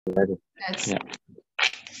Let's Yeah.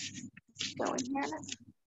 go in here.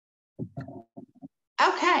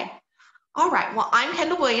 Okay. All right. Well, I'm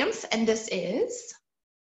Kendal Williams, and this is...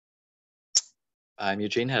 I'm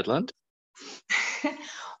Eugene Hedlund.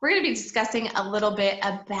 We're going to be discussing a little bit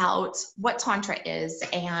about what Tantra is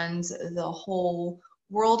and the whole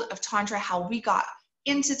world of Tantra, how we got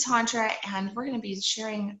into Tantra, and we're going to be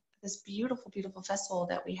sharing this beautiful, beautiful festival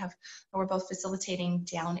that we're both facilitating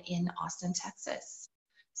down in Austin, Texas.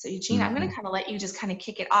 So Eugene, I'm going to kind of let you just kind of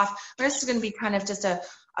kick it off. This is going to be kind of just a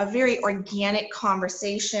very organic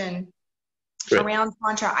conversation around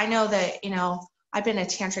Tantra. I know that, I've been a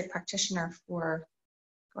Tantric practitioner for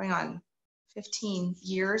going on 15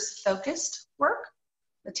 years focused work.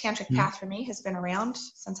 The Tantric path for me has been around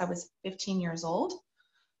since I was 15 years old.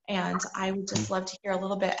 And I would just love to hear a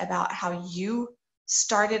little bit about how you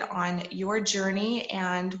started on your journey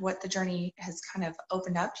and what the journey has kind of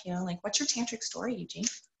opened up, what's your Tantric story, Eugene?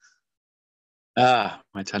 My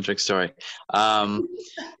Tantric story.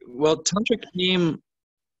 Well, Tantric came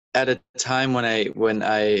at a time when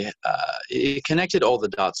it connected all the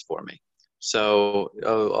dots for me. So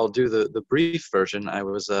I'll do the brief version. I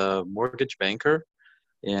was a mortgage banker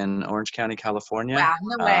in Orange County, California. Wow,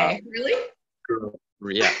 no way. Really?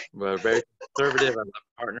 Yeah, we're very conservative. I'm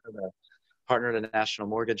a partner at a national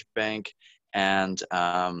mortgage bank. And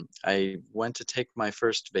I went to take my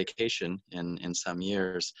first vacation in some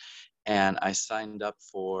years. And I signed up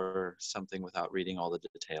for something without reading all the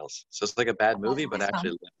details. So it's like a bad movie, but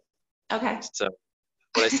actually. Okay. So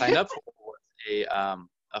what I signed up for was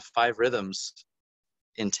a 5 rhythms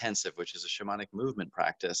intensive, which is a shamanic movement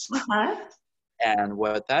practice. And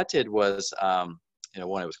what that did was, one,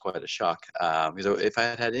 it was quite a shock. Because if I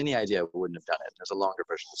had had any idea, I wouldn't have done it. There's a longer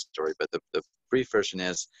version of the story, but the brief version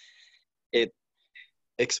is, it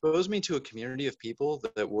exposed me to a community of people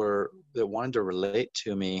that wanted to relate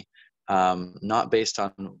to me, not based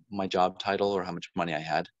on my job title or how much money I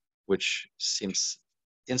had, which seems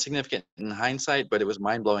insignificant in hindsight, but it was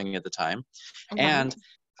mind-blowing at the time. And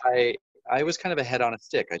I was kind of a head on a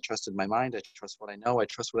stick. I trusted my mind. I trust what I know. I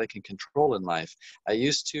trust what I can control in life. I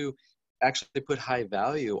used to actually put high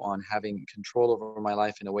value on having control over my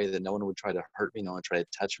life in a way that no one would try to hurt me, no one would try to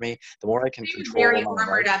touch me. The more I can control very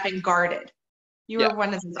armored up and guarded. You were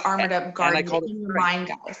one of those armored up, guarded in your mind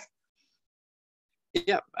guys.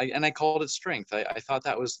 Yeah, and I called it strength. I thought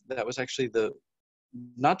that was actually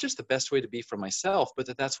not just the best way to be for myself, but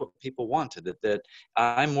that's what people wanted, that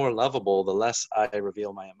I'm more lovable the less I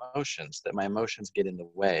reveal my emotions, that my emotions get in the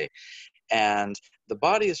way. And the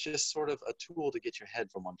body is just sort of a tool to get your head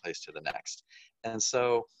from one place to the next. And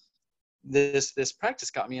so this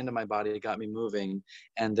practice got me into my body, it got me moving.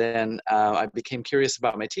 And then I became curious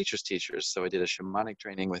about my teachers. So I did a shamanic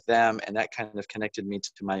training with them, and that kind of connected me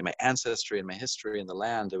to my ancestry and my history in the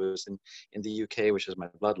land. It was in the UK, which is my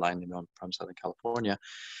bloodline. I'm from Southern California.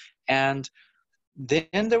 And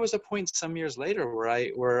then there was a point some years later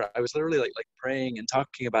where I was literally like praying and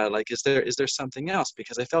talking about it, is there something else?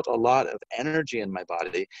 Because I felt a lot of energy in my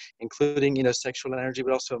body, including, sexual energy,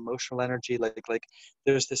 but also emotional energy. Like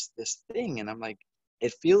there's this thing, and I'm like,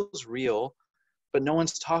 it feels real, but no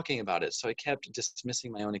one's talking about it. So I kept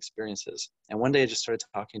dismissing my own experiences. And one day I just started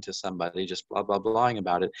talking to somebody, just blah, blah, blahing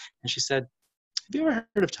about it. And she said, have you ever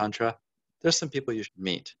heard of Tantra? There's some people you should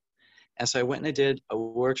meet. And so I went and I did a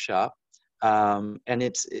workshop. And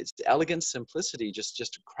its elegant simplicity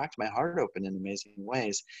just cracked my heart open in amazing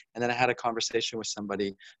ways. And then I had a conversation with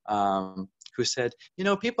somebody who said,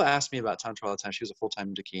 people ask me about Tantra all the time. She was a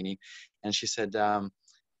full-time dakini. And she said, and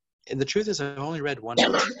the truth is I've only read one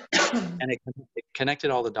book. And it connected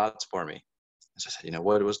all the dots for me. And so I said,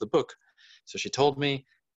 what was the book? So she told me.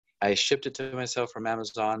 I shipped it to myself from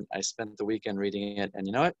Amazon. I spent the weekend reading it, and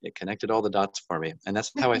you know what? It connected all the dots for me. And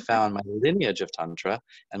that's how I found my lineage of Tantra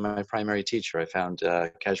and my primary teacher. I found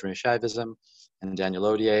Kashmiri Shaivism and Daniel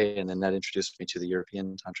Odier, and then that introduced me to the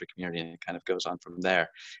European Tantra community, and it kind of goes on from there.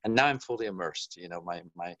 And now I'm fully immersed.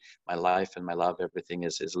 My life and my love, everything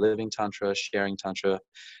is living Tantra, sharing Tantra,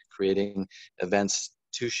 creating events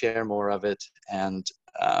to share more of it. And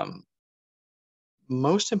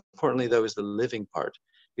most importantly, though, is the living part.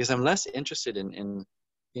 Because I'm less interested in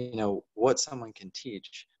what someone can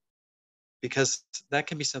teach, because that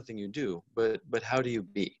can be something you do, but how do you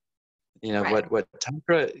be? What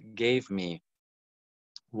Tantra gave me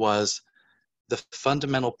was the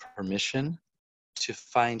fundamental permission to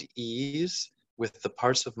find ease with the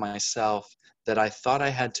parts of myself that I thought I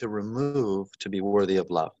had to remove to be worthy of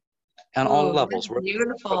love. On all levels.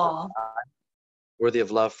 Beautiful. Worthy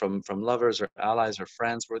of love from lovers or allies or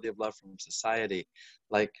friends, worthy of love from society.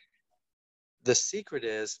 Like, the secret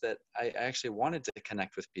is that I actually wanted to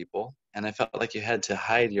connect with people, and I felt like you had to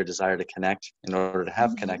hide your desire to connect in order to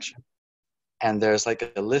have Mhm. connection. And there's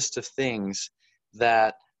like a list of things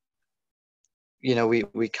that, you know,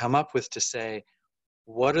 we come up with to say,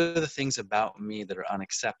 what are the things about me that are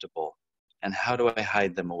unacceptable, and how do I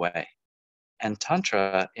hide them away? And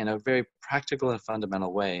Tantra, in a very practical and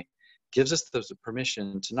fundamental way, gives us the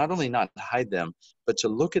permission to not only not hide them, but to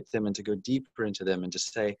look at them and to go deeper into them and to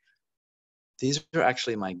say, these are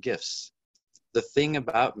actually my gifts. The thing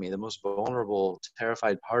about me, the most vulnerable,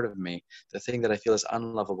 terrified part of me, the thing that I feel is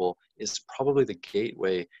unlovable, is probably the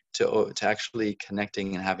gateway to actually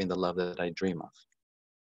connecting and having the love that I dream of.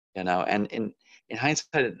 You know, and in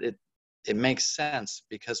hindsight, it makes sense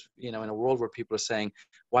because, you know, in a world where people are saying,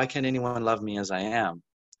 why can't anyone love me as I am?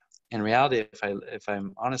 In reality, if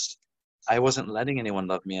I'm honest, I wasn't letting anyone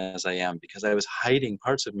love me as I am because I was hiding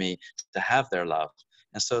parts of me to have their love.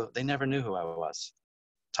 And so they never knew who I was.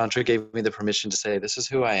 Tantra gave me the permission to say, this is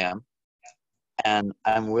who I am, and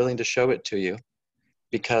I'm willing to show it to you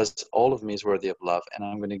because all of me is worthy of love, and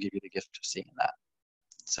I'm going to give you the gift of seeing that.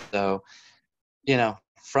 So, you know,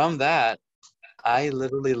 from that, I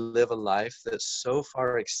literally live a life that so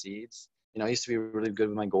far exceeds, you know, I used to be really good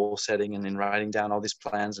with my goal setting and in writing down all these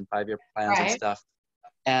plans and 5-year plans and Right. stuff.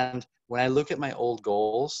 And when I look at my old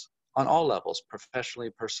goals on all levels, professionally,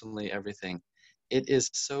 personally, everything, it is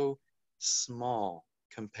so small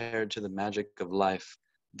compared to the magic of life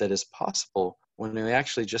that is possible when we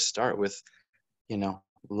actually just start with, you know,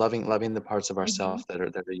 loving the parts of Mhm. ourselves that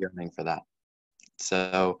are yearning for that.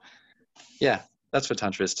 So yeah, that's what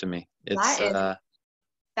Tantra is to me. It's That is,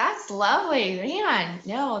 that's lovely, man.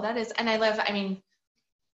 No, that is, and I love, I mean,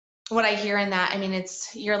 what I hear in that, I mean,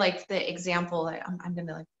 it's, you're like the example that I'm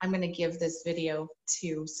gonna give this video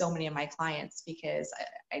to so many of my clients because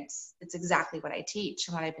it's exactly what I teach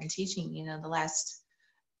and what I've been teaching, you know, the last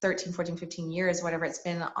 13, 14, 15 years, whatever it's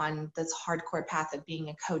been, on this hardcore path of being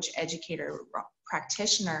a coach, educator,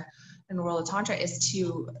 practitioner in the world of Tantra, is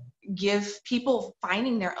to give people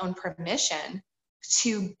finding their own permission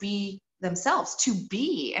to be themselves, to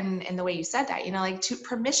be, and the way you said that, you know, like, to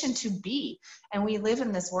permission to be. And we live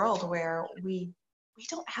in this world where we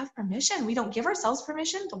don't have permission. We don't give ourselves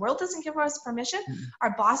permission. The world doesn't give us permission.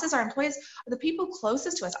 Our bosses, our employees, the people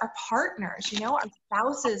closest to us, our partners, you know, our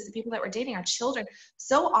spouses, the people that we're dating, our children.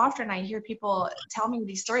 So often I hear people tell me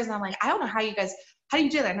these stories and I'm like, I don't know how you guys, how do you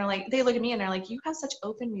do that? And they're like, they look at me and they're like, you have such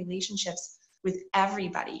open relationships with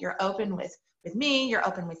everybody. You're open with me, you're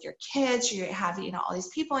open with your kids, you have, you know, all these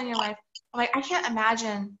people in your life. I'm like, I can't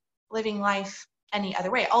imagine living life any other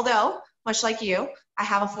way. Although, much like you, I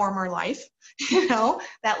have a former life, you know,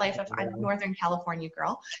 that life of, I'm a Northern California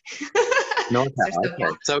girl. NorCal. So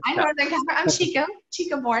Okay, so I'm Northern California, I'm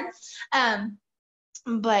Chico born.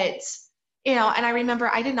 But, you know, and I remember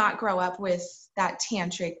I did not grow up with that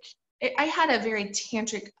tantric. I had a very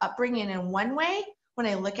tantric upbringing in one way when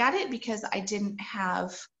I look at it, because I didn't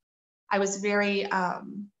have, I was very,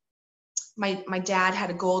 my dad had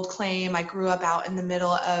a gold claim. I grew up out in the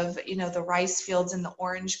middle of, you know, the rice fields and the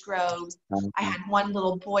orange groves. I had one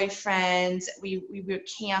little boyfriend. We would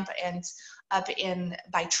camp and up in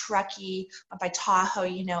by Truckee, up by Tahoe,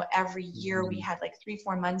 you know, every year we had like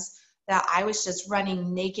 3-4 months that I was just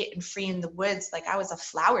running naked and free in the woods, like I was a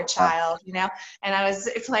flower child, you know, and I was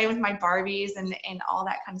playing with my Barbies and all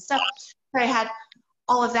that kind of stuff. So I had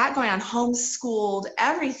all of that going on, homeschooled,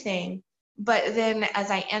 everything. But then as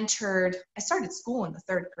I started school in the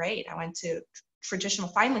 3rd grade. I went to traditional,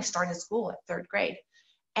 finally started school at 3rd grade.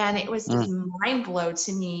 And it was just mind blown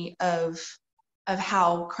to me of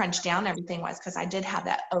how crunched down everything was, because I did have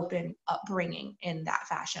that open upbringing in that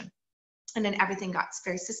fashion. And then everything got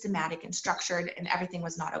very systematic and structured and everything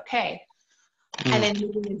was not okay. And then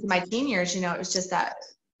moving into my teen years, you know, it was just that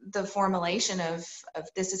the formulation of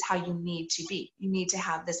this is how you need to be. You need to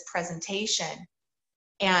have this presentation.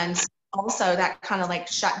 And also that kind of like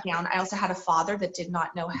shut down. I also had a father that did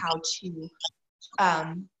not know how to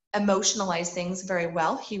emotionalize things very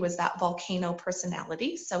well. He was that volcano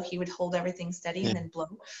personality. So he would hold everything steady and then blow.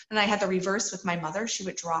 And I had the reverse with my mother. She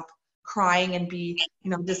would drop crying and be,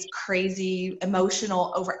 you know, this crazy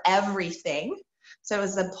emotional over everything. So it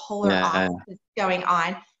was the polar opposite going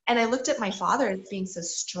on. And I looked at my father as being so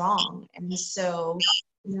strong. And so,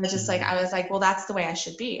 you know, just like, I was like, well, that's the way I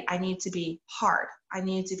should be. I need to be hard. I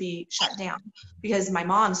need to be shut down, because my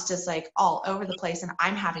mom's just like all over the place and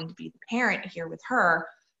I'm having to be the parent here with her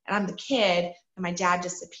and I'm the kid, and my dad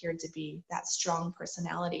just appeared to be that strong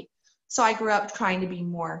personality. So I grew up trying to be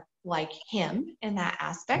more like him in that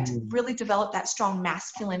aspect, really developed that strong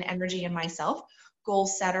masculine energy in myself, goal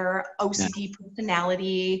setter, OCD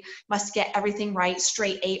personality, must get everything right,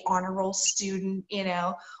 straight A honor roll student, you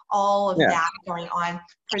know, all of that going on,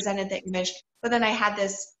 presented the image. But then I had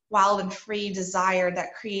this wild and free desire,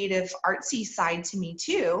 that creative artsy side to me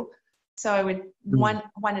too. So I would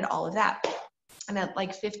wanted all of that. And at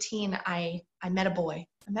like 15, I met a boy.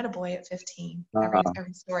 I met a boy at 15.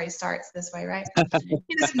 Every story starts this way, right?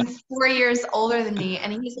 He's 4 years older than me,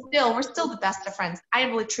 and we're still the best of friends. I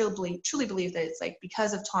really truly believe that it's like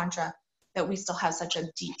because of Tantra that we still have such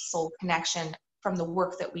a deep soul connection from the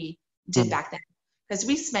work that we did back then. Because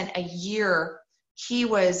we spent a year, he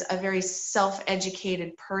was a very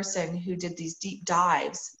self-educated person who did these deep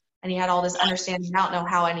dives, and he had all this understanding. I don't know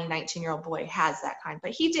how any 19-year-old boy has that kind,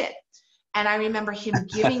 but he did. And I remember him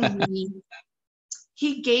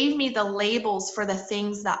he gave me the labels for the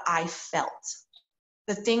things that I felt,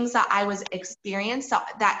 the things that I was experiencing,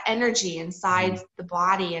 that energy inside the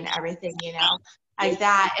body and everything, you know, like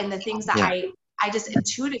that. And the things that I just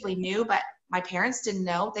intuitively knew, but my parents didn't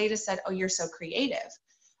know. They just said, oh, you're so creative.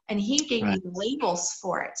 And he gave me labels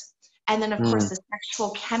for it. And then, of course, the sexual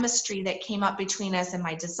chemistry that came up between us and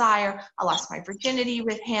my desire. I lost my virginity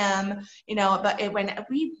with him, you know, but when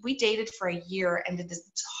we dated for a year and did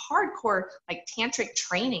this hardcore, like, tantric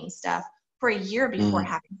training stuff for a year before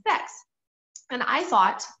having sex. And I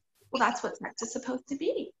thought, well, that's what sex is supposed to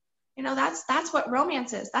be. You know, that's what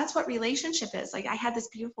romance is. That's what relationship is. Like, I had this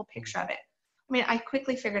beautiful picture of it. I mean, I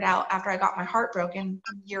quickly figured out after I got my heart broken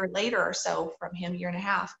a year later or so from him, 1.5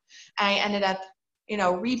 years, I ended up, you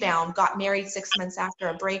know, rebound, got married 6 months after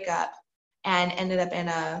a breakup, and ended up in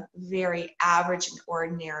a very average and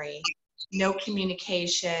ordinary, no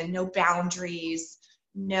communication, no boundaries,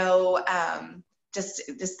 no, just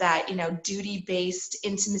that, you know, duty-based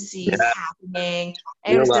intimacies happening.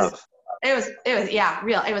 It was just, it was,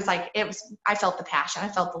 real. It was like, I felt the passion. I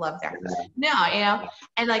felt the love there. No, you know,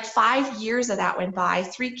 and like 5 years of that went by,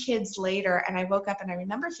 3 kids later, and I woke up and I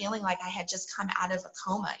remember feeling like I had just come out of a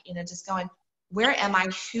coma, you know, just going, where am I?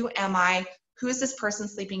 Who am I? Who is this person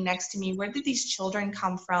sleeping next to me? Where did these children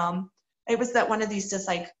come from? It was that one of these just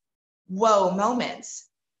like, whoa moments.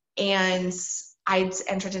 And I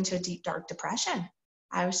entered into a deep, dark depression.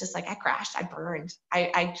 I was just like, I crashed, I burned.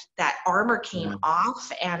 That armor came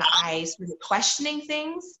off, and I started questioning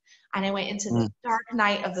things. And I went into the dark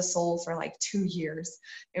night of the soul for like 2 years.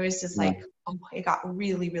 It was just like, it got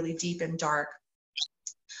really, really deep and dark.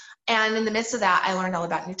 And in the midst of that, I learned all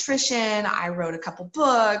about nutrition. I wrote a couple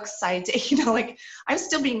books. I did, you know, like, I was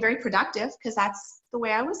still being very productive because that's the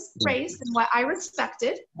way I was raised and what I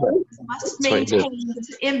respected. Must maintain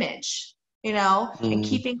this image, you know, and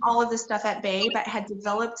keeping all of this stuff at bay, but had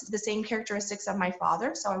developed the same characteristics of my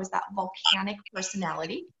father. So I was that volcanic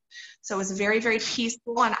personality. So it was very, very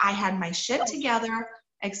peaceful, and I had my shit together,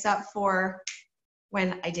 except for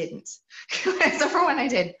when I didn't. Except for when I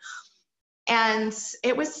did. And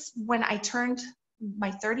it was when I turned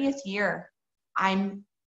my 30th year, I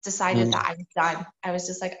decided that I was done. I was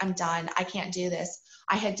just like, I'm done. I can't do this.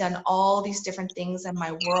 I had done all these different things in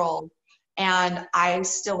my world, and I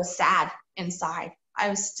still was sad inside. I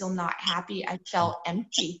was still not happy. I felt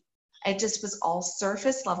empty. It just was all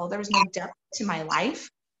surface level. There was no depth to my life.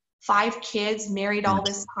 5 kids, married all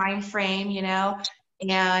this time frame, you know,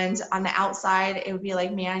 and on the outside, it would be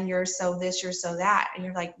like, man, you're so this, you're so that. And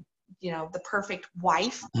you're like, you know, the perfect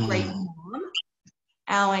wife, great mom.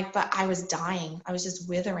 And I'm like, but I was dying. I was just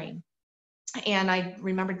withering. And I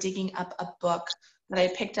remember digging up a book that I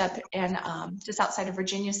picked up in just outside of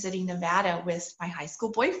Virginia City, Nevada, with my high school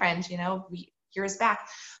boyfriend, you know, years back.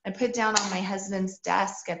 I put down on my husband's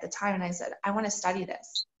desk at the time, and I said, I want to study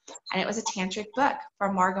this. And it was a tantric book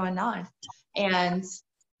from Margot Anand. And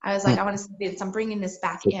I was like, I want to study this. I'm bringing this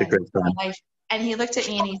back in my life. And he looked at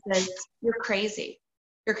me and he says, you're crazy.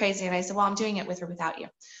 You're crazy. And I said, well, I'm doing it with or without you.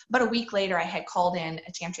 About a week later, I had called in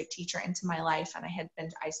a tantric teacher into my life, and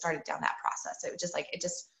I started down that process. It was just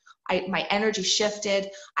like, my energy shifted.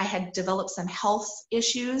 I had developed some health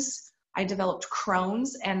issues. I developed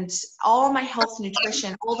Crohn's, and all my health,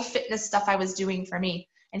 nutrition, all the fitness stuff I was doing for me.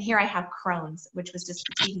 And here I have Crohn's, which was just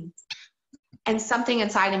fatiguing. And something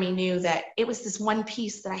inside of me knew that it was this one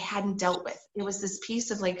piece that I hadn't dealt with. It was this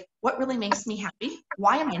piece of like, what really makes me happy?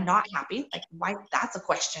 Why am I not happy? Like, why? That's a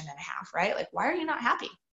question and a half, right? Like, why are you not happy?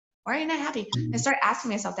 Why are you not happy? I started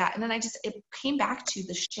asking myself that. And then it came back to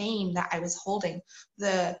the shame that I was holding,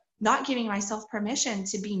 the not giving myself permission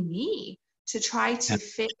to be me, to try to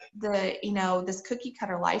fit the, you know, this cookie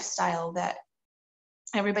cutter lifestyle that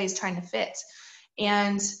everybody's trying to fit.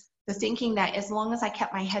 And the thinking that as long as I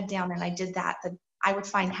kept my head down and I did that I would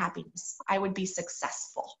find happiness. I would be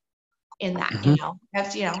successful. in that, Mhm.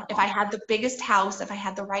 if I had the biggest house, if I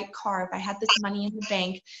had the right car, if I had this money in the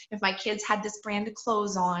bank, if my kids had this brand of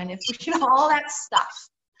clothes on, if, all that stuff,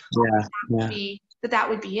 Yeah. Yeah. that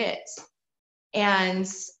would be it. And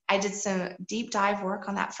I did some deep dive work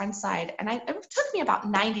on that front side. And it took me about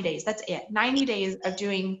 90 days. That's it. 90 days of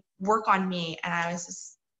doing work on me. And I was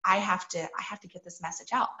just, I have to get this message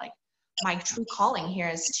out. Like, my true calling here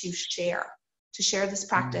is to share this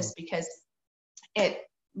practice, because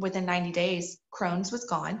within 90 days, Crohn's was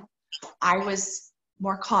gone. I was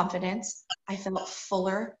more confident. I felt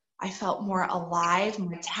fuller. I felt more alive,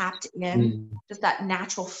 more tapped in, Mm. just that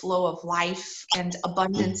natural flow of life and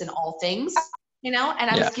abundance in all things, and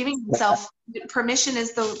I Yeah. was giving myself permission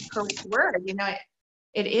is the correct word,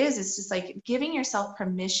 it is. It's just like giving yourself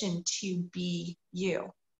permission to be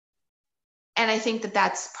you. And I think that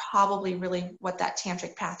that's probably really what that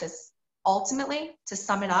tantric path is ultimately, to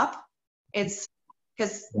sum it up. It's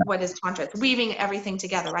because what is Tantra? It's weaving everything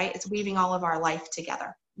together, right? It's weaving all of our life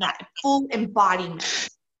together, that full embodiment.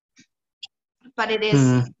 But it is,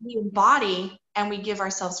 Mm. we embody and we give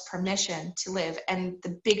ourselves permission to live. And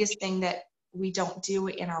the biggest thing that we don't do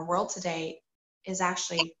in our world today is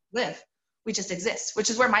actually live. We just exist, which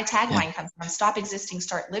is where my Yeah. tagline comes from. Stop existing,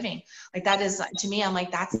 start living. Like, that is, to me, I'm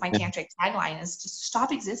like, that's my tantric tagline, is just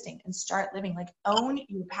stop existing and start living. Like, own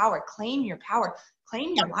your power, claim your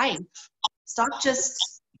life. Stop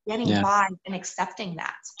just getting Yeah. by and accepting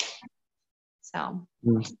that. So.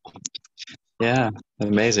 Mm. Yeah.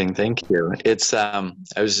 Amazing. Thank you. It's I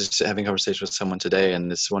was just having a conversation with someone today,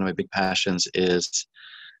 and this is one of my big passions, is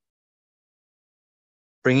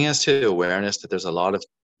bringing us to awareness that there's a lot of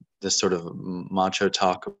this sort of macho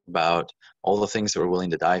talk about all the things that we're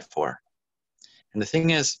willing to die for. And the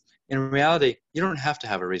thing is, in reality, you don't have to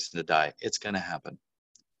have a reason to die. It's going to happen.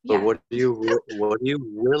 But Yeah. what are you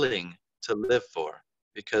willing to live for?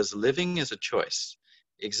 Because living is a choice.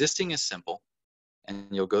 Existing is simple,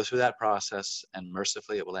 and you'll go through that process, and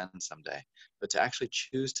mercifully it will end someday. But to actually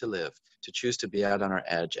choose to live, to choose to be out on our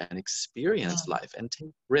edge and experience life and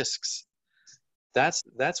take risks, that's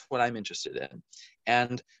what I'm interested in.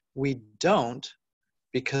 And we don't,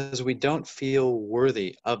 because we don't feel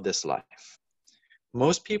worthy of this life.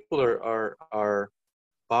 Most people are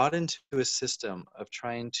bought into a system of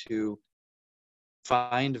trying to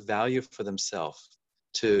find value for themselves,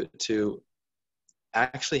 to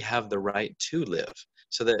actually have the right to live.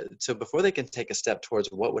 So before they can take a step towards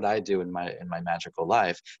what would I do in my magical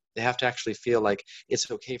life, they have to actually feel like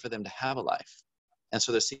it's okay for them to have a life. And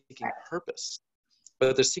so they're seeking purpose.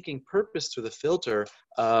 But they're seeking purpose through the filter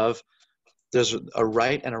of, there's a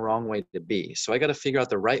right and a wrong way to be. So I got to figure out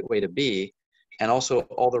the right way to be, and also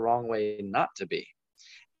all the wrong way not to be.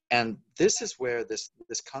 And this is where this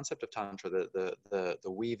concept of Tantra, the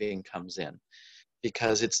weaving, comes in,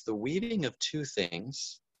 because it's the weaving of two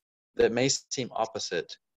things that may seem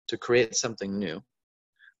opposite to create something new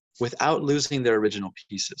without losing their original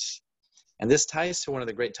pieces. And this ties to one of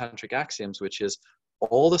the great tantric axioms, which is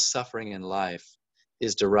all the suffering in life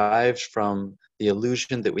is derived from the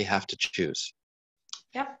illusion that we have to choose.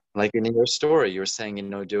 Yep. Like in your story, you were saying,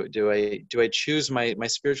 do I choose my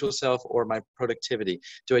spiritual self or my productivity?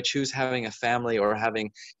 Do I choose having a family or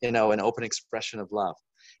having, an open expression of love?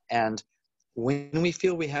 And when we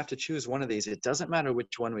feel we have to choose one of these, it doesn't matter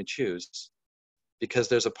which one we choose, because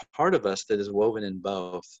there's a part of us that is woven in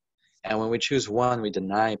both. And when we choose one, we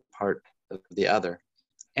deny part of the other,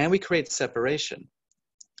 and we create separation.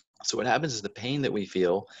 So what happens is the pain that we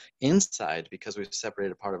feel inside because we've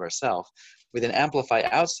separated part of ourselves, we then amplify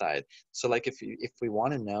outside. So like if we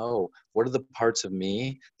want to know what are the parts of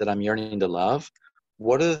me that I'm yearning to love,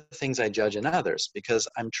 what are the things I judge in others? Because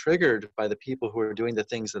I'm triggered by the people who are doing the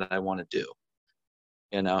things that I want to do.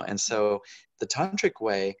 And so the tantric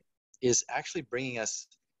way is actually bringing us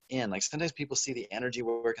in. Like sometimes people see the energy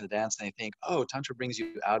work in the dance and they think, oh, tantra brings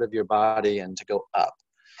you out of your body and to go up.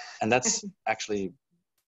 And that's actually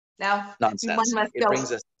Now, one nonsense. must It go.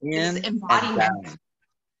 brings us It's in and embodiment. down.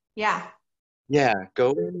 Yeah. Yeah,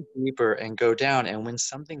 go in deeper and go down. And when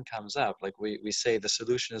something comes up, like we say, the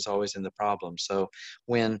solution is always in the problem. So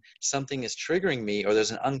when something is triggering me or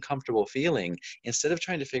there's an uncomfortable feeling, instead of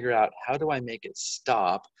trying to figure out how do I make it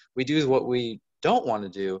stop, we do what we don't want to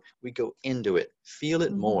do. We go into it, feel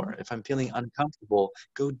it more. If I'm feeling uncomfortable,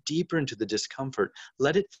 go deeper into the discomfort.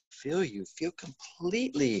 Let it feel you. Feel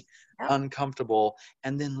completely Yep. uncomfortable,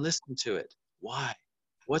 and then listen to it. Why?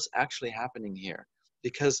 What's actually happening here?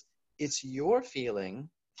 Because it's your feeling,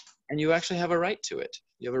 and you actually have a right to it.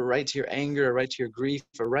 You have a right to your anger, a right to your grief,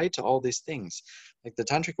 a right to all these things. Like the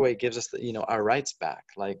tantric way gives us our rights back.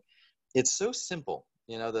 Like it's so simple.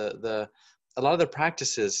 A lot of the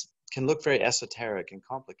practices can look very esoteric and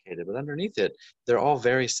complicated, but underneath it, they're all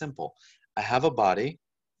very simple. I have a body,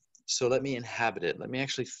 so let me inhabit it. Let me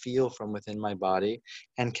actually feel from within my body.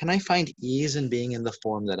 And can I find ease in being in the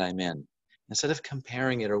form that I'm in? Instead of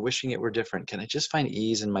comparing it or wishing it were different, can I just find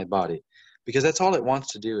ease in my body? Because that's all it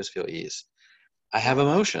wants to do is feel ease. I have Yeah.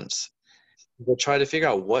 emotions. People try to figure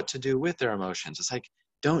out what to do with their emotions. It's like,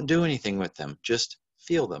 don't do anything with them. Just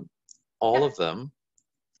feel them. All Yep. of them,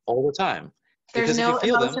 all the time. There's Because if you no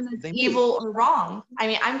feel them, emotion that's they move. evil or wrong. I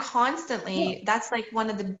mean, I'm Yeah. constantly, that's like one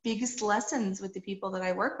of the biggest lessons with the people that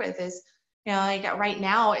I work with is, like right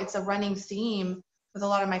now it's a running theme with a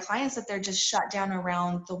lot of my clients that they're just shut down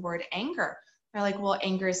around the word anger. They're like, well,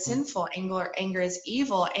 anger is sinful, anger is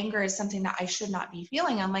evil, anger is something that I should not be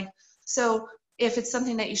feeling. I'm like, so if it's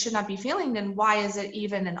something that you should not be feeling, then why is it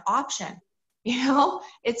even an option?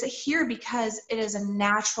 It's here because it is a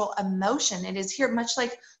natural emotion. It is here much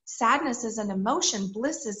like sadness is an emotion,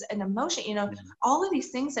 bliss is an emotion, all of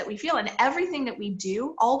these things that we feel and everything that we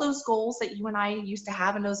do, all those goals that you and I used to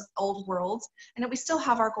have in those old worlds, and that we still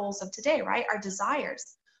have our goals of today, right? Our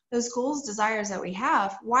desires, those goals, desires that we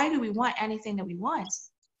have. Why do we want anything that we want?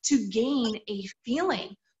 To gain a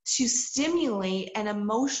feeling, to stimulate an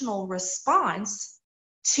emotional response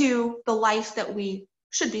to the life that we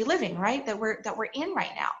should be living, right? That we're in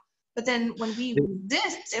right now. But then when we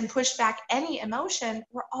resist and push back any emotion,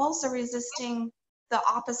 we're also resisting the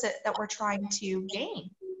opposite that we're trying to gain.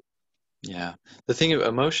 Yeah. The thing of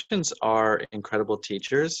emotions are incredible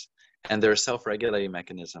teachers, and they're a self-regulating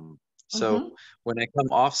mechanism. So Mm-hmm. when I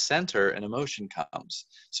come off center, an emotion comes.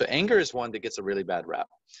 So anger is one that gets a really bad rap.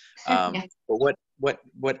 Yes. But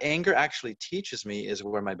what anger actually teaches me is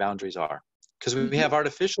where my boundaries are. Because we Mm-hmm. have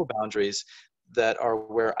artificial boundaries that are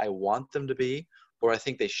where I want them to be, or I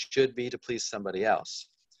think they should be to please somebody else.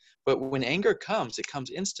 But when anger comes, it comes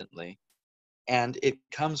instantly. And it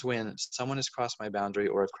comes when someone has crossed my boundary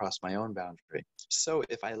or I've crossed my own boundary. So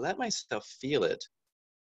if I let myself feel it,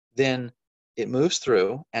 then it moves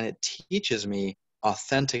through and it teaches me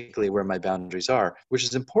authentically where my boundaries are, which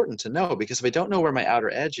is important to know because if I don't know where my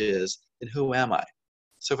outer edge is, then who am I?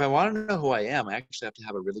 So if I want to know who I am, I actually have to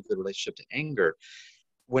have a really good relationship to anger.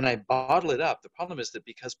 When I bottle it up, the problem is that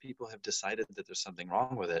because people have decided that there's something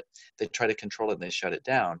wrong with it, they try to control it and they shut it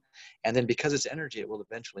down. And then because it's energy, it will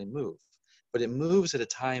eventually move. But it moves at a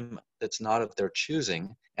time that's not of their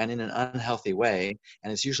choosing and in an unhealthy way.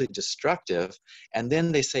 And it's usually destructive. And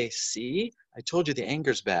then they say, see, I told you the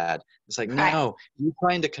anger's bad. It's like, Right. no, you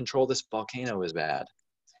trying to control this volcano is bad.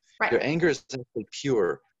 Right. Your anger is actually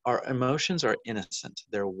pure. Our emotions are innocent.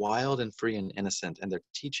 They're wild and free and innocent, and they're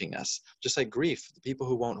teaching us. Just like grief, the people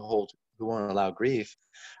who won't allow grief,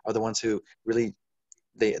 are the ones who really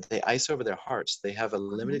they ice over their hearts. They have a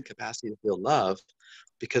limited capacity to feel love,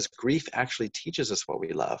 because grief actually teaches us what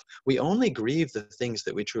we love. We only grieve the things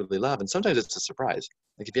that we truly love, and sometimes it's a surprise.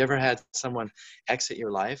 Like if you ever had someone exit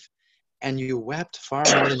your life, and you wept far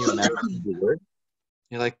more than you imagined you would.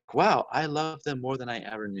 You're like, wow, I love them more than I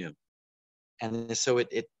ever knew. And so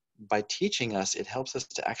it by teaching us, it helps us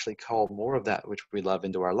to actually call more of that which we love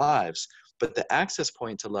into our lives. But the access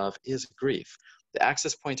point to love is grief. The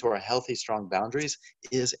access point to our healthy, strong boundaries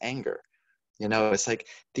is anger. It's like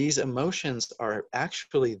these emotions are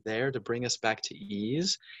actually there to bring us back to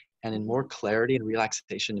ease and in more clarity and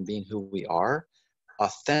relaxation in being who we are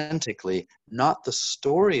authentically, not the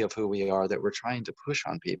story of who we are that we're trying to push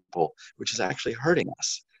on people, which is actually hurting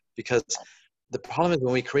us. Because the problem is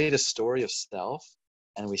when we create a story of self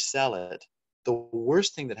and we sell it, the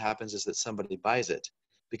worst thing that happens is that somebody buys it.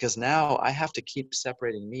 Because now I have to keep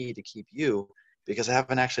separating me to keep you because I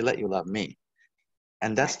haven't actually let you love me.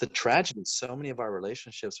 And that's Right. the tragedy. So many of our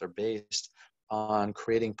relationships are based on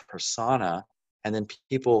creating persona, and then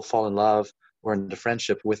people fall in love or into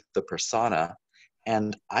friendship with the persona.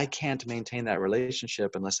 And I can't maintain that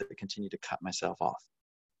relationship unless I continue to cut myself off.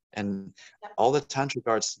 And all the tantric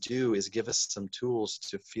arts do is give us some tools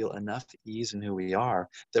to feel enough ease in who we are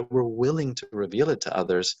that we're willing to reveal it to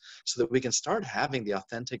others so that we can start having the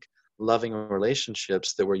authentic, loving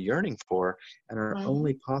relationships that we're yearning for and are Mm-hmm.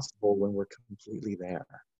 only possible when we're completely there.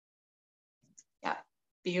 Yeah.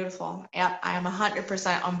 Beautiful. Yep. I am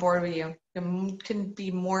 100% on board with you. Couldn't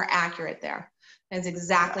be more accurate there. That's Yeah,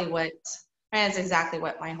 exactly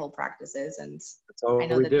what my whole practice is. And that's all I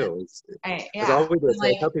know we that do. That's yeah. all we do. I'm So I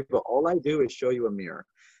like, tell people, all I do is show you a mirror.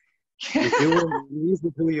 If you were pleased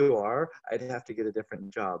with who you are, I'd have to get a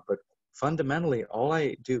different job. But fundamentally, all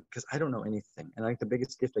I do, because I don't know anything, and like the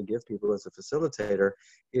biggest gift I give people as a facilitator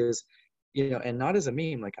is, and not as a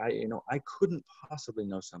meme, like I couldn't possibly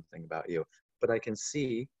know something about you, but I can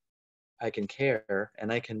see, I can care,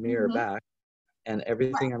 and I can mirror mhm. back And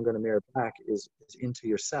everything I'm going to mirror back is into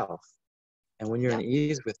yourself. And when you're Yep. in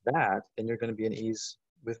ease with that, then you're going to be in ease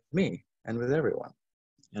with me and with everyone.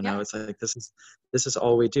 You know, Yep. it's like this is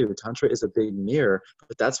all we do. Tantra is a big mirror,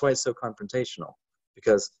 but that's why it's so confrontational.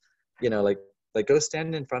 Because, you know, like go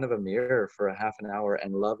stand in front of a mirror for a half an hour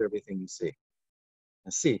and love everything you see.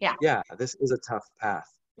 And see, Yeah. yeah, this is a tough path.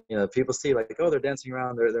 You know, people see like, oh, they're dancing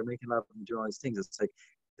around, they're making love and doing all these things. It's like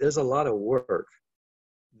there's a lot of work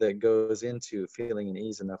that goes into feeling at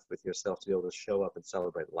ease enough with yourself to be able to show up and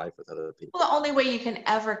celebrate life with other people. Well, the only way you can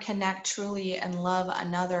ever connect truly and love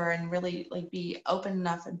another and really like be open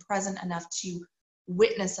enough and present enough to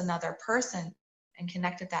witness another person and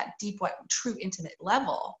connect at that deep, what true intimate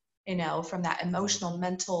level, you know, from that emotional,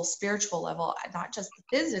 mental, spiritual level, not just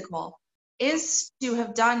the physical, is to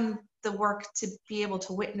have done the work to be able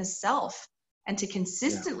to witness self and to Yeah.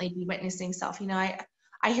 consistently be witnessing self. You know,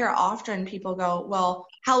 I hear often people go, well,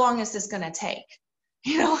 how long is this going to take?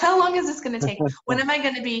 You know, how long is this going to take? When am I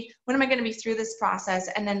going to be through this process?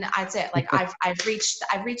 And then I'd say, like, I've reached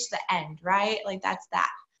the end, right? Like, that's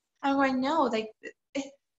that. I'm going, no, like,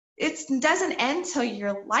 it doesn't end till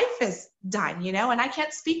your life is done, you know? And I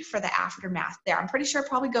can't speak for the aftermath there. I'm pretty sure it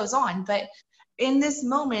probably goes on, but in this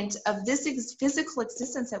moment of this physical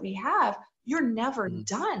existence that we have, you're never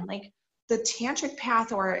done. Like, the tantric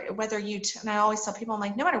path, or whether and I always tell people, I'm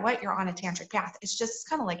like, no matter what, you're on a tantric path. It's just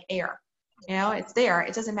kind of like air. You know, it's there.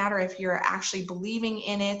 It doesn't matter if you're actually believing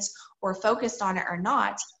in it or focused on it or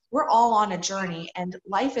not. We're all on a journey, and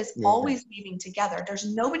life is Yeah. always weaving together. There's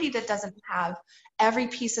nobody that doesn't have every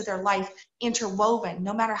piece of their life interwoven,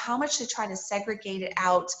 no matter how much they try to segregate it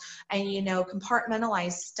out and, you know,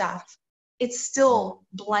 compartmentalize stuff. It's still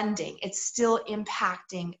blending. It's still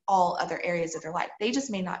impacting all other areas of their life. They just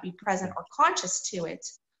may not be present or conscious to it,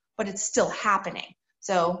 but it's still happening.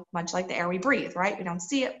 So much like the air we breathe, right? We don't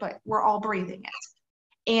see it, but we're all breathing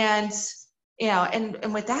it. And, you know,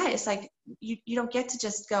 and with that, it's like, you don't get to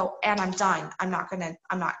just go, and I'm done. I'm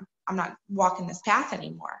not walking this path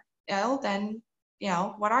anymore. You know, then, you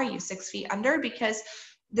know, what are you, 6 feet under? Because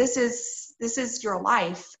this is your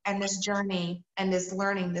life, and this journey and this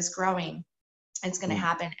learning, this growing, it's going to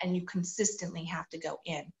happen, and you consistently have to go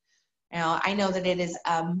in. You know, I know that it is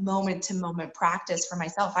a moment to moment practice for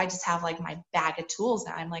myself. I just have like my bag of tools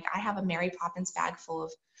now. I'm like, I have a Mary Poppins bag full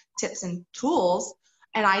of tips and tools,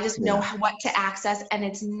 and I just know what to access. And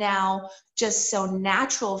it's now just so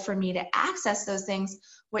natural for me to access those things.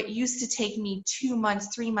 What used to take me 2 months,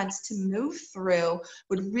 3 months to move through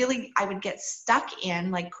I would get stuck in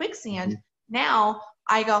like quicksand. Now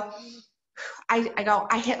I go,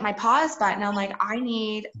 I hit my pause button. I'm like,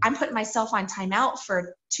 I'm putting myself on timeout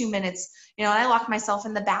for 2 minutes, you know, and I lock myself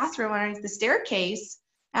in the bathroom underneath the staircase.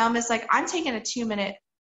 It's like, I'm taking a 2-minute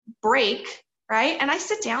break, right? And I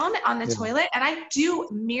sit down on the toilet and I do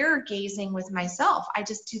mirror gazing with myself. I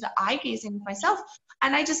just do the eye gazing with myself.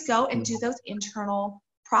 And I just go and do those internal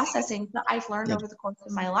processing that I've learned over the course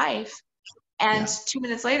of my life. And 2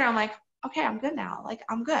 minutes later, I'm like, okay, I'm good now. Like,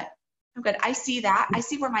 I'm good. I see that. I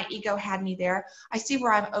see where my ego had me there. I see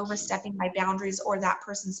where I'm overstepping my boundaries or that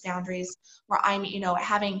person's boundaries, where I'm, you know,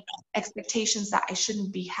 having expectations that I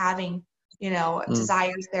shouldn't be having, you know,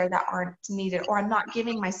 desires there that aren't needed, or I'm not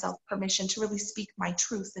giving myself permission to really speak my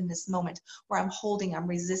truth in this moment, where I'm holding, I'm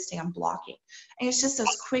resisting, I'm blocking. And it's just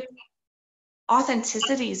those quick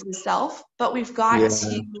authenticities with self, but we've got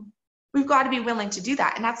to be willing to do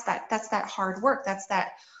that. And that's that hard work. That's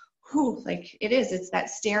that, like it's that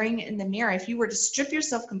staring in the mirror. If you were to strip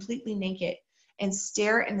yourself completely naked and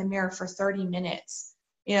stare in the mirror for 30 minutes,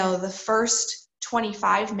 you know, the first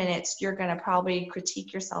 25 minutes, you're going to probably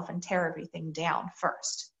critique yourself and tear everything down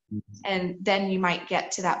first. And then you might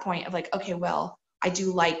get to that point of like, okay, well, I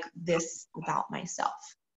do like this about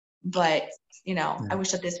myself, but, you know, I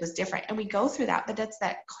wish that this was different. And we go through that, but that's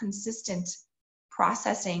that consistent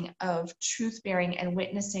processing of truth bearing and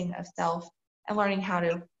witnessing of self, and learning how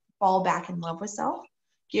to fall back in love with self.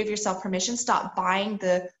 Give yourself permission. Stop buying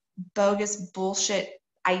the bogus bullshit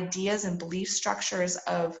ideas and belief structures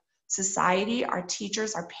of society, our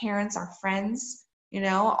teachers, our parents, our friends, you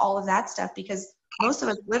know, all of that stuff, because most of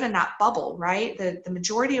us live in that bubble, right? The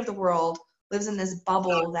majority of the world lives in this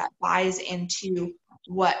bubble that buys into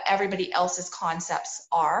what everybody else's concepts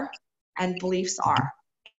are and beliefs are.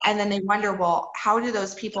 And then they wonder, well, how do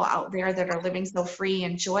those people out there that are living so free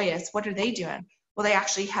and joyous, what are they doing? Well, they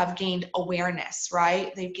actually have gained awareness,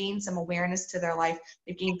 right? They've gained some awareness to their life.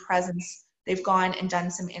 They've gained presence. They've gone and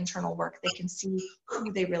done some internal work. They can see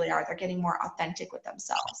who they really are. They're getting more authentic with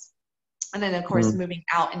themselves. And then, of course, moving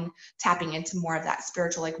out and tapping into more of that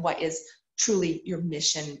spiritual, like what is truly your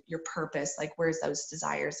mission, your purpose, like where's those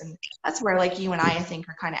desires. And that's where like you and I think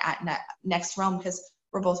are kind of at next realm, because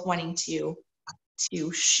we're both wanting to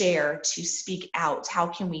share, to speak out. How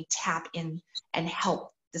can we tap in and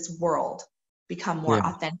help this world become more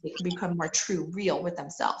authentic, become more true, real with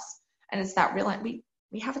themselves? And it's that real,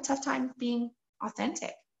 we have a tough time being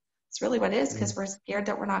authentic. It's really what it is, because we're scared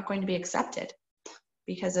that we're not going to be accepted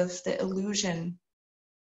because of the illusion.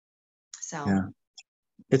 So yeah,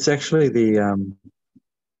 it's actually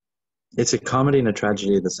it's a comedy and a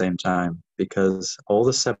tragedy at the same time, because all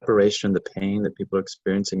the separation, the pain that people are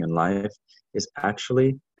experiencing in life is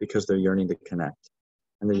actually because they're yearning to connect.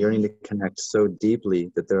 And they're yearning to connect so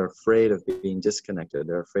deeply that they're afraid of being disconnected.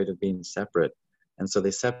 They're afraid of being separate. And so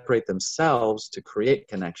they separate themselves to create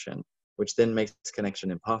connection, which then makes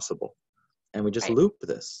connection impossible. And we just loop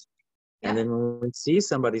this. And then when we see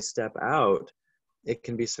somebody step out, it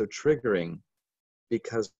can be so triggering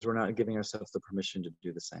because we're not giving ourselves the permission to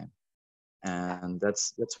do the same. And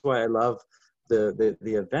that's why I love the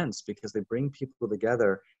events, because they bring people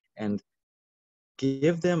together and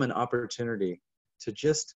give them an opportunity to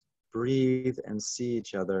just breathe and see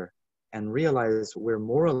each other and realize we're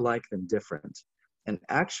more alike than different. And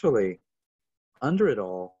actually, under it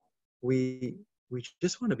all, we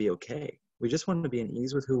just want to be okay. We just want to be in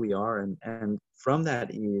ease with who we are. And from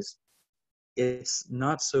that ease, it's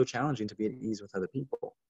not so challenging to be at ease with other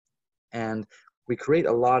people. And we create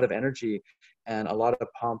a lot of energy and a lot of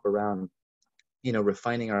pomp around,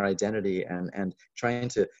 refining our identity and trying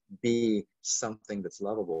to be something that's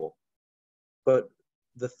lovable. But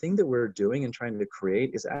the thing that we're doing and trying to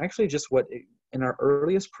create is actually just in our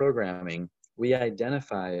earliest programming, we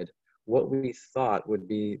identified what we thought would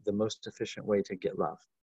be the most efficient way to get love.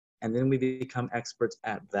 And then we become experts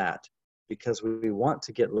at that because we want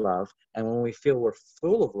to get love. And when we feel we're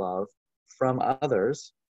full of love from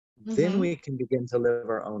others, then we can begin to live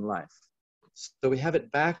our own life. So we have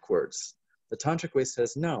it backwards. The Tantric way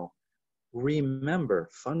says, no, remember,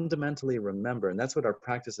 fundamentally remember. And that's what our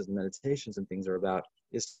practices and meditations and things are about,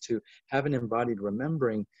 is to have an embodied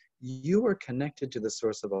remembering. You are connected to the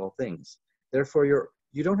source of all things. Therefore,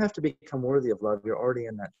 you don't have to become worthy of love. You're already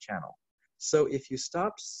in that channel. So if you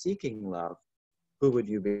stop seeking love, who would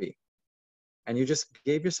you be? And you just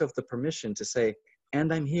gave yourself the permission to say,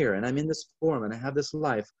 and I'm here, and I'm in this form, and I have this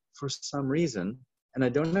life for some reason, and I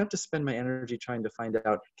don't have to spend my energy trying to find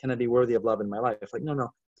out, can I be worthy of love in my life? Like, no.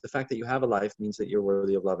 The fact that you have a life means that you're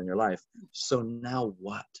worthy of love in your life. So now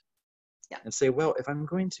what? Yeah. And say, well, if I'm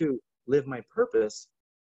going to live my purpose,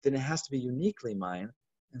 then it has to be uniquely mine.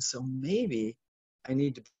 And so maybe I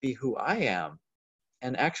need to be who I am,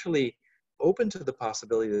 and actually open to the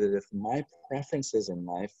possibility that if my preferences in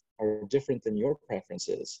life are different than your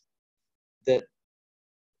preferences, that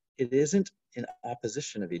it isn't in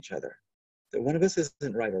opposition of each other. That one of us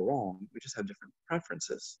isn't right or wrong, we just have different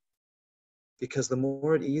preferences. Because the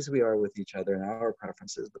more at ease we are with each other and our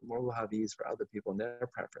preferences, the more we'll have ease for other people and their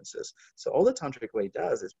preferences. So all the Tantric way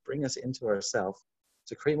does is bring us into ourselves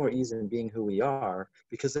to create more ease in being who we are,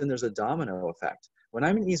 because then there's a domino effect. When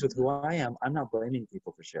I'm in ease with who I am, I'm not blaming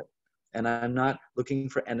people for shit. And I'm not looking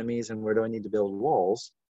for enemies and where do I need to build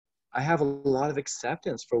walls. I have a lot of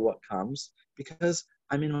acceptance for what comes because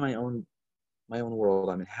I'm in my own world.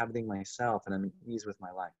 I'm inhabiting myself and I'm in ease with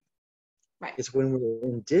my life. Right. It's when we're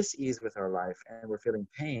in dis-ease with our life and we're feeling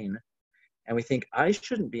pain and we think, I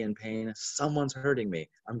shouldn't be in pain, someone's hurting me,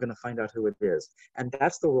 I'm going to find out who it is. And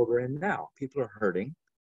that's the world we're in now. People are hurting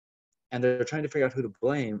and they're trying to figure out who to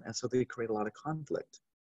blame, and so they create a lot of conflict.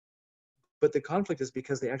 But the conflict is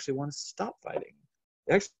because they actually want to stop fighting.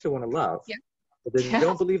 They actually want to love, but they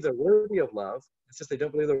don't believe they're worthy of love. It's just they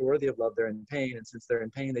don't believe they're worthy of love. They're in pain, and since they're in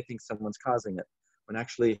pain, they think someone's causing it, when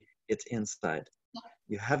actually it's inside.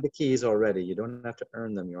 You have the keys already. You don't have to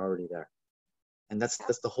earn them. You're already there. And that's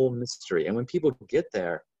the whole mystery. And when people get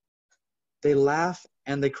there, they laugh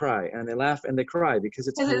and they cry, and they laugh and they cry because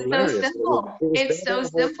it's hilarious. It's so simple. It's so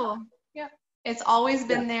simple. Yeah. It's always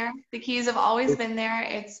been there. The keys have always been there.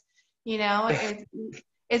 It's,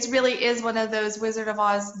 it really is one of those Wizard of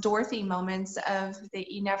Oz Dorothy moments of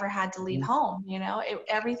that you never had to leave home.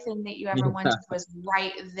 Everything that you ever wanted was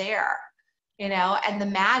right there. And the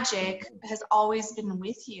magic has always been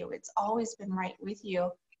with you. It's always been right with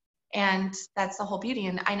you. And that's the whole beauty.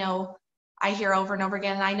 And I know I hear over and over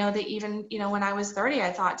again, and I know that even, when I was 30,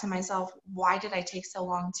 I thought to myself, why did I take so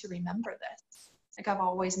long to remember this? Like, I've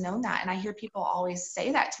always known that. And I hear people always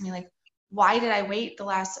say that to me, like, why did I wait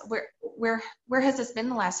where has this been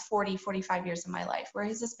the last 40, 45 years of my life? Where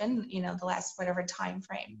has this been, the last whatever time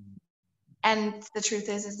frame? And the truth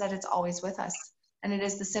is that it's always with us. And it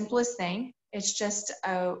is the simplest thing. It's just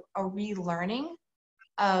a relearning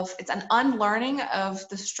it's an unlearning of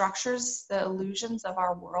the structures, the illusions of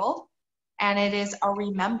our world. And it is a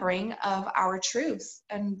remembering of our truth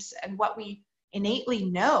and what we innately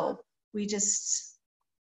know. We just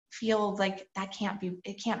feel like it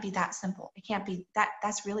can't be that simple. It can't be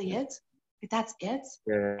that's really it. That's it.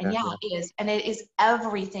 And yeah, it is. And it is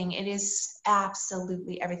everything. It is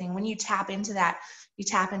absolutely everything. When you tap into that, you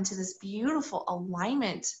tap into this beautiful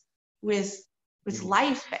alignment with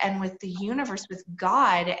life and with the universe, with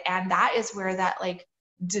God. And that is where that like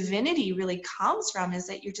divinity really comes from, is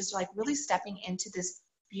that you're just like really stepping into this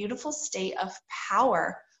beautiful state of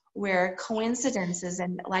power where coincidences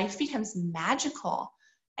and life becomes magical.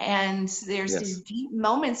 And there's these deep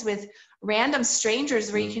moments with random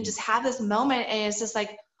strangers where you can just have this moment and it's just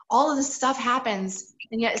like all of this stuff happens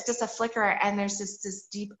and yet it's just a flicker and there's just this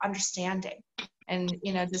deep understanding and,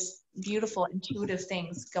 you know, just beautiful intuitive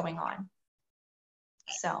things going on.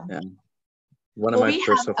 So one of my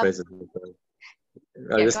personal phrases,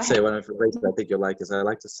 I just say one of the phrases I think you'll like is I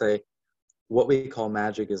like to say what we call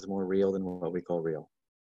magic is more real than what we call real.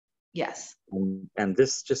 Yes. And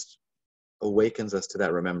this just awakens us to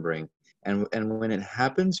that remembering. And when it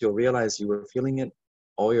happens, you'll realize you were feeling it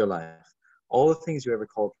all your life. All the things you ever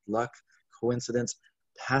called luck, coincidence,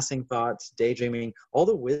 passing thoughts, daydreaming, all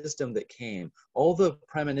the wisdom that came, all the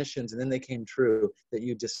premonitions, and then they came true that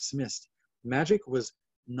you dismissed. Magic was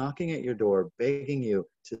knocking at your door, begging you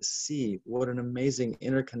to see what an amazing,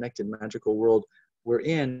 interconnected, magical world we're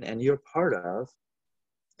in and you're part of.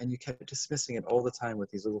 And you kept dismissing it all the time with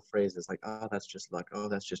these little phrases like, oh, that's just luck. Oh,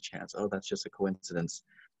 that's just chance. Oh, that's just a coincidence.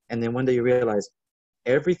 And then one day you realize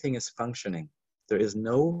everything is functioning. There is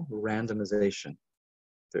no randomization.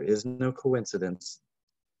 There is no coincidence.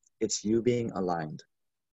 It's you being aligned.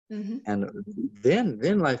 Mm-hmm. And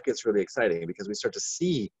then life gets really exciting because we start to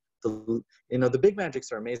see the big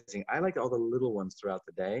magics are amazing. I like all the little ones throughout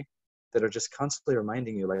the day that are just constantly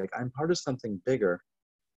reminding you, like, I'm part of something bigger.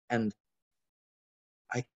 And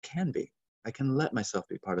I can let myself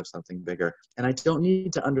be part of something bigger. And I don't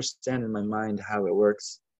need to understand in my mind how it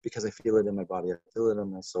works because I feel it in my body. I feel it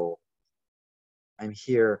in my soul. I'm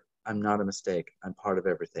here. I'm not a mistake. I'm part of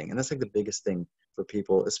everything. And that's like the biggest thing for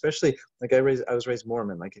people, especially like I was raised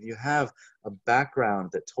Mormon. Like if you have a background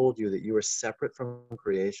that told you that you were separate from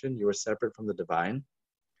creation, you were separate from the divine,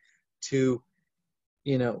 to,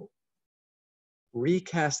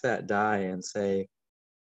 recast that die and say,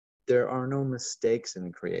 there are no mistakes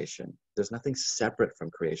in creation. There's nothing separate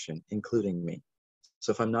from creation, including me.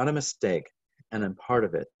 So if I'm not a mistake and I'm part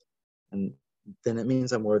of it, and then it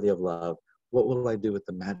means I'm worthy of love, what will I do with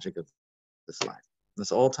the magic of this life?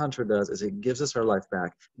 That's all Tantra does, is it gives us our life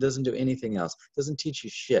back. It doesn't do anything else. It doesn't teach you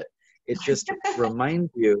shit. It just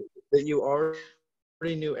reminds you that you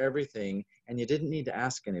already knew everything and you didn't need to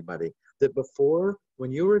ask anybody. That before,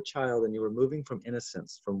 when you were a child and you were moving from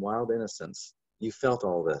innocence, from wild innocence, you felt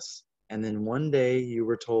all this. And then one day you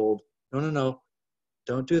were told, no,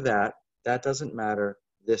 don't do that. That doesn't matter.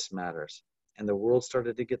 This matters. And the world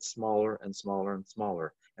started to get smaller and smaller and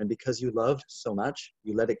smaller. And because you loved so much,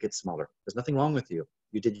 you let it get smaller. There's nothing wrong with you.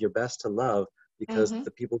 You did your best to love because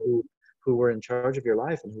the people who were in charge of your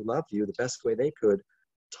life and who loved you the best way they could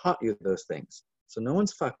taught you those things. So no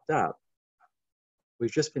one's fucked up.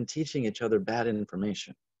 We've just been teaching each other bad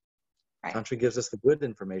information. Right. Tantra gives us the good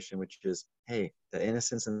information, which is, hey, that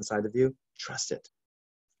innocence inside of you, trust it.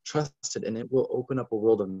 Trust it, and it will open up a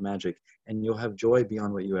world of magic, and you'll have joy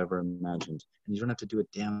beyond what you ever imagined. And you don't have to do a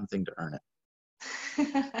damn thing to earn it.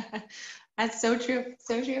 That's so true.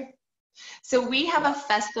 So true. So we have a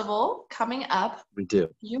festival coming up. We do.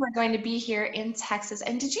 You are going to be here in Texas.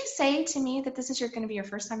 And did you say to me that this is going to be your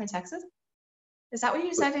first time in Texas? Is that what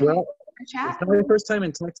you said in your chat? It's not my first time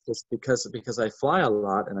in Texas because I fly a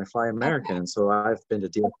lot and I fly American. Okay. And so I've been to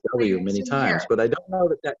DFW many times, but I don't know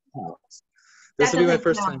that counts. This will be my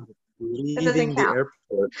first time leaving the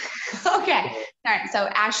airport. Okay. All right. So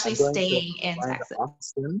Ashley's staying in Texas.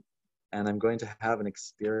 Austin, and I'm going to have an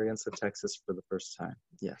experience of Texas for the first time.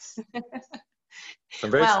 Yes. So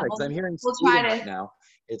I'm very excited because I'm here in Sweden right now.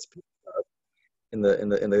 It's in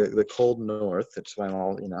the cold north. That's why I'm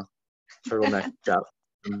all, turtlenecked up.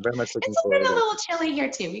 I'm very much looking forward to it. It's been a little chilly here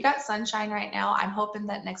too. We got sunshine right now. I'm hoping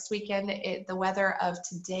that next weekend, the weather of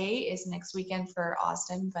today is next weekend for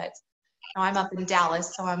Austin, but I'm up in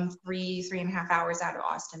Dallas, so I'm 3.5 hours out of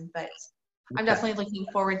Austin, but I'm definitely looking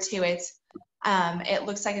forward to it. It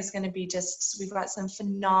looks like it's going to be we've got some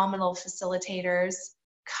phenomenal facilitators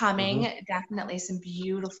coming, definitely some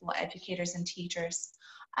beautiful educators and teachers.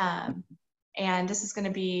 And this is going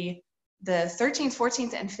to be the 13th,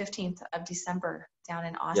 14th, and 15th of December. down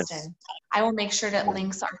in Yes. Austin. I will make sure that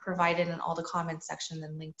links are provided in all the comments section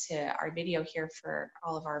and link to our video here for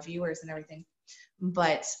all of our viewers and everything.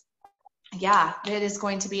 But yeah, it is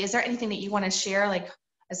going to be, is there anything that you want to share, like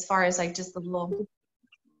as far as like just the little?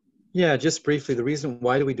 Yeah, just briefly, the reason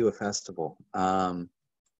why do we do a festival?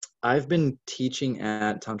 I've been teaching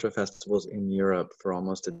at Tantra festivals in Europe for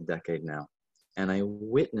almost a decade now. And I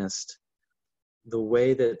witnessed the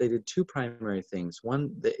way that they did two primary things.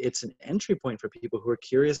 One, it's an entry point for people who are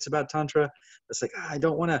curious about Tantra. It's like, I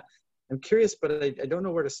don't want to, I'm curious, but I don't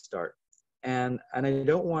know where to start. And I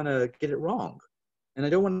don't want to get it wrong. And I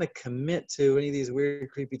don't want to commit to any of these weird,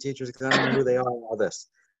 creepy teachers because I don't know who they are and all this.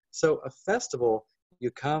 So a festival,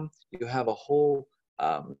 you come, you have a whole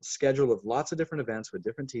schedule of lots of different events with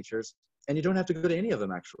different teachers, and you don't have to go to any of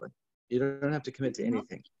them, actually. You don't have to commit to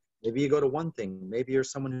anything. Maybe you go to one thing. Maybe you're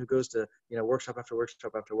someone who goes to, workshop after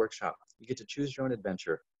workshop after workshop. You get to choose your own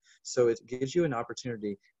adventure. So it gives you an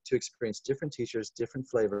opportunity to experience different teachers, different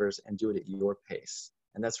flavors, and do it at your pace.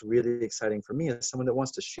 And that's really exciting for me as someone that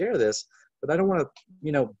wants to share this, but I don't want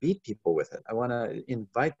to, beat people with it. I want to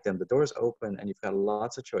invite them. The door's open and you've got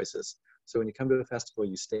lots of choices. So when you come to a festival,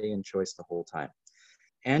 you stay in choice the whole time.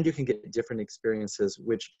 And you can get different experiences,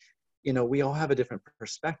 which, we all have a different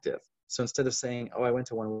perspective. So instead of saying, oh, I went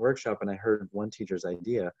to one workshop and I heard one teacher's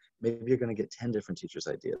idea, maybe you're going to get 10 different teachers'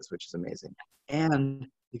 ideas, which is amazing. And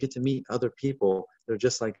you get to meet other people that are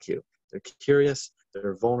just like you. They're curious,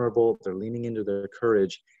 they're vulnerable, they're leaning into their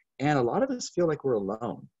courage. And a lot of us feel like we're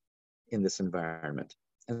alone in this environment.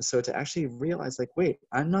 And so to actually realize, like, wait,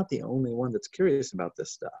 I'm not the only one that's curious about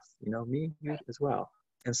this stuff, me, you as well.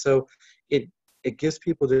 And so it gives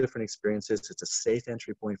people different experiences. It's a safe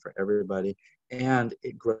entry point for everybody. And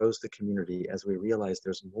it grows the community as we realize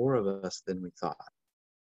there's more of us than we thought.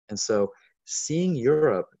 And so seeing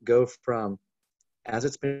Europe go from, as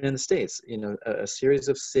it's been in the States, a series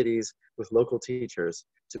of cities with local teachers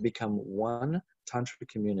to become one Tantra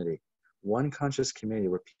community, one conscious community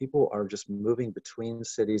where people are just moving between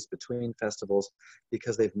cities, between festivals,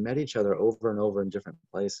 because they've met each other over and over in different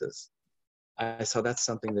places. I saw that's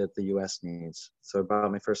something that the US needs. So I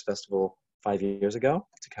brought my first festival 5 years ago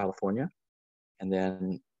to California. And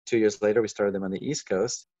then 2 years later, we started them on the East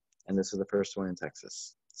Coast. And this is the first one in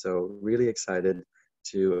Texas. So really excited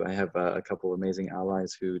I have a couple of amazing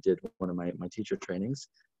allies who did one of my teacher trainings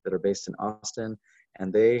that are based in Austin.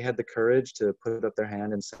 And they had the courage to put up their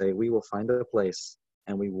hand and say, we will find a place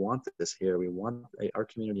and we want this here. Our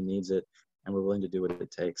community needs it and we're willing to do what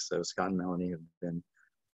it takes. So Scott and Melanie have been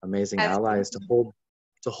amazing allies to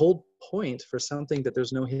hold point for something that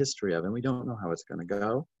there's no history of, and we don't know how it's going to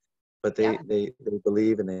go, but they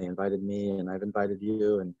believe, and they invited me, and I've invited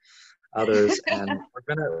you and others, and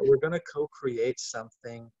we're gonna co-create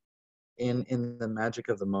something in the magic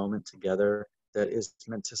of the moment together that is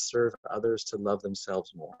meant to serve others to love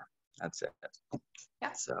themselves more. That's it.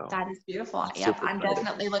 Yeah, so that is beautiful. Yep, I'm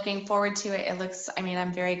definitely looking forward to it.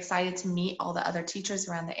 I'm very excited to meet all the other teachers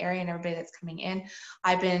around the area and everybody that's coming in.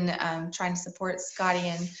 I've been trying to support Scotty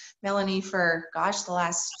and Melanie for, the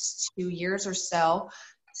last 2 years or so.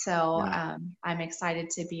 So I'm excited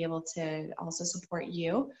to be able to also support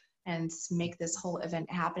you and make this whole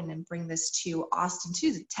event happen and bring this to Austin,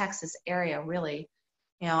 to the Texas area, really.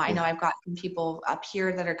 I know I've got some people up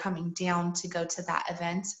here that are coming down to go to that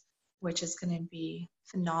event, which is going to be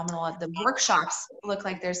phenomenal. The workshops look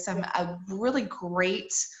like there's a really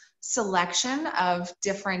great selection of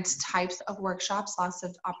different types of workshops, lots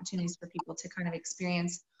of opportunities for people to kind of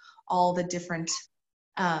experience all the different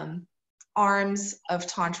arms of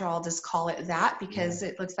Tantra. I'll just call it that, because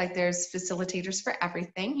it looks like there's facilitators for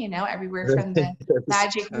everything, everywhere from the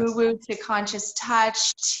magic woo-woo to conscious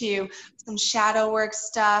touch to some shadow work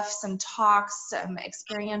stuff, some talks, some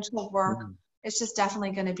experiential work. It's just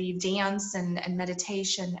definitely going to be dance and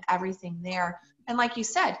meditation, everything there. And like you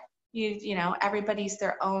said, everybody's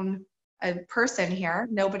their own person here.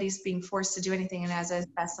 Nobody's being forced to do anything. And as a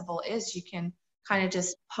festival is, you can kind of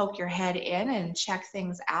just poke your head in and check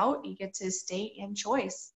things out. You get to stay in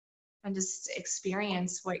choice and just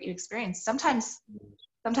experience what you experience. Sometimes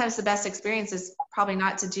the best experience is probably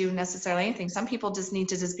not to do necessarily anything. Some people just need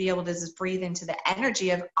to just be able to just breathe into the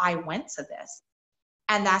energy of, I went to this.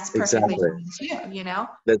 And that's perfectly fine too,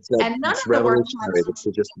 And none of the workshops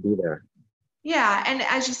to just be there. Yeah, and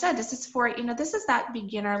as you said, this is for, this is that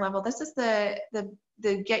beginner level. This is the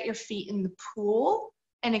get your feet in the pool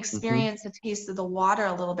and experience the taste of the water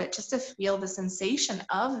a little bit, just to feel the sensation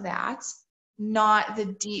of that, not the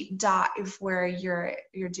deep dive where you're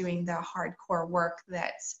doing the hardcore work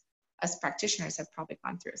that us practitioners have probably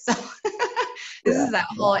gone through. So this is that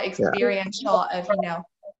whole experiential of,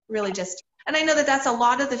 really just And I know that that's a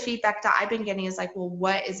lot of the feedback that I've been getting is like, well,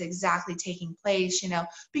 what is exactly taking place,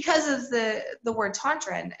 because of the word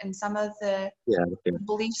Tantra and some of the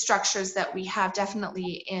belief structures that we have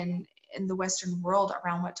definitely in the Western world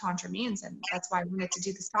around what Tantra means. And that's why I wanted to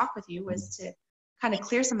do this talk with you, was to kind of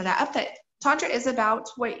clear some of that up, that Tantra is about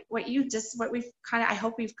what we've kind of, I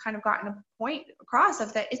hope we've kind of gotten a point across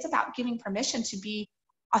of, that it's about giving permission to be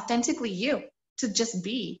authentically you, to just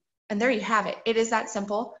be. And there you have it. It is that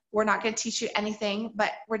simple. We're not going to teach you anything,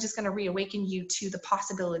 but we're just going to reawaken you to the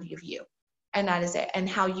possibility of you. And that is it. And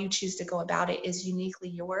how you choose to go about it is uniquely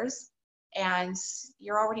yours. And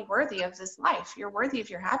you're already worthy of this life. You're worthy of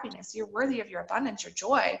your happiness. You're worthy of your abundance, your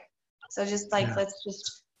joy. So just like, let's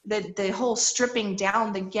just, the whole stripping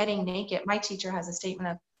down, the getting naked. My teacher has a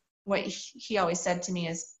statement of what he always said to me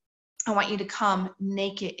is, I want you to come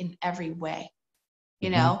naked in every way.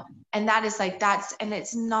 And that is like, and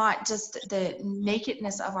it's not just the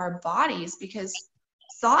nakedness of our bodies, because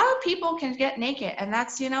a lot of people can get naked, and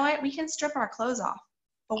that's, we can strip our clothes off,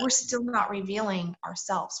 but we're still not revealing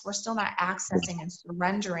ourselves. We're still not accessing and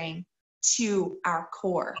surrendering to our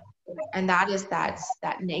core. And that's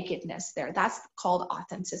that nakedness there. That's called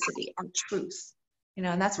authenticity, our truth,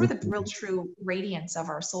 and that's where the real true radiance of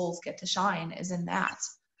our souls get to shine, is in that.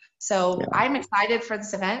 So I'm excited for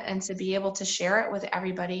this event and to be able to share it with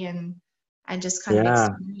everybody and just kind of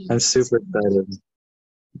experience. I'm super excited.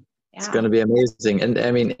 It's going to be amazing. And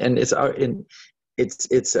I mean, and it's a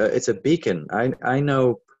beacon. I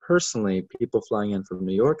know personally people flying in from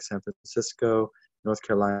New York, San Francisco, North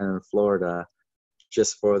Carolina, and Florida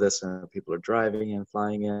just for this. And people are driving and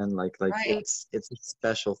flying in, like it's a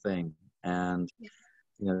special thing. And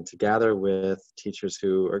to gather with teachers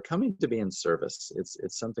who are coming to be in service,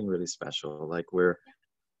 it's something really special. Like we're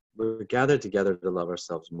gathered together to love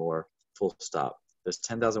ourselves more, full stop. There's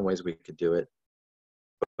 10,000 ways we could do it,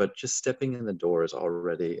 but just stepping in the door is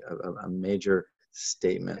already a major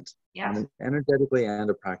statement, energetically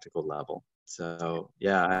and a practical level. So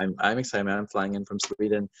I'm excited. I'm flying in from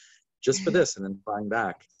Sweden just for this, and then flying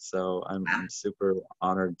back. So I'm super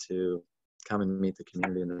honored to come and meet the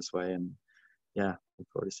community in this way, and look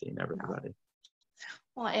forward to seeing everybody.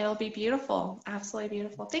 Well, it'll be beautiful. Absolutely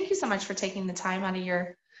beautiful. Thank you so much for taking the time out of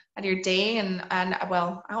your day. And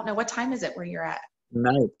well, I don't know, what time is it where you're at?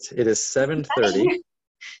 Night. It is 7:30.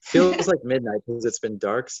 Feels like midnight because it's been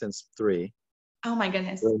dark since 3. Oh my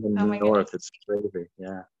goodness. In the north, it's crazy.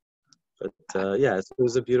 Yeah. But it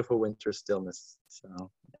was a beautiful winter stillness. So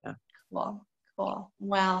Cool.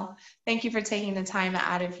 Well, thank you for taking the time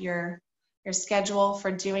out of your schedule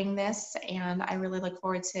for doing this, and I really look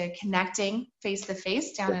forward to connecting face to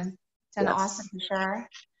face down in Austin for sure.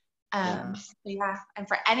 And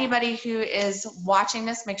for anybody who is watching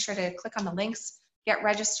this, make sure to click on the links, get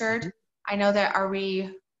registered. I know that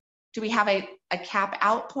do we have a cap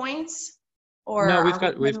out points, or no?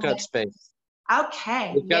 We've got space.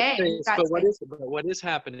 Okay. We've got space. But what is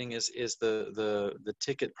happening is the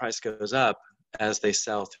ticket price goes up as they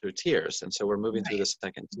sell through tiers, and so we're moving through the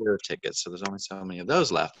second tier of tickets. So there's only so many of those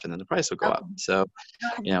left, and then the price will go up. So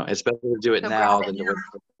it's better to do it now than to wait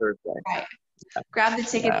for Thursday. Right. Grab the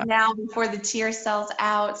tickets now before the tier sells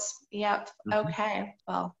out. Yep. Okay.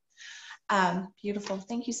 Well, beautiful.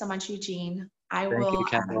 Thank you so much, Eugene. Thank you,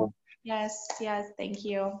 Kendal. Yes. Thank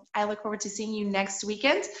you. I look forward to seeing you next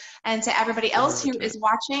weekend. And to everybody else who is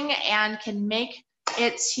watching and can make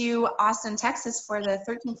it to Austin, Texas for the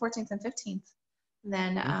 13th, 14th, and 15th,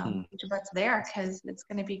 then get your butts there, because it's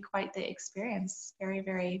going to be quite the experience. Very,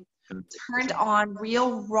 very turned on,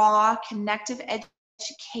 real, raw, connective,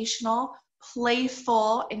 educational,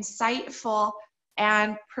 playful, insightful,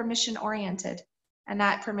 and permission oriented. And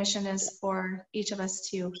that permission is for each of us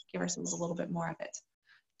to give ourselves a little bit more of it.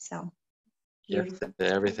 So beautiful.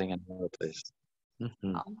 Everything in one place.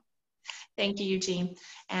 Thank you, Eugene.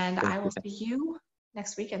 And I will see you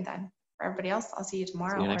next weekend then. For everybody else, I'll see you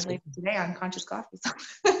tomorrow or later today on Conscious Coffee.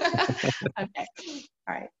 Okay. All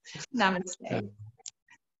right. Namaste.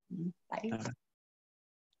 Bye.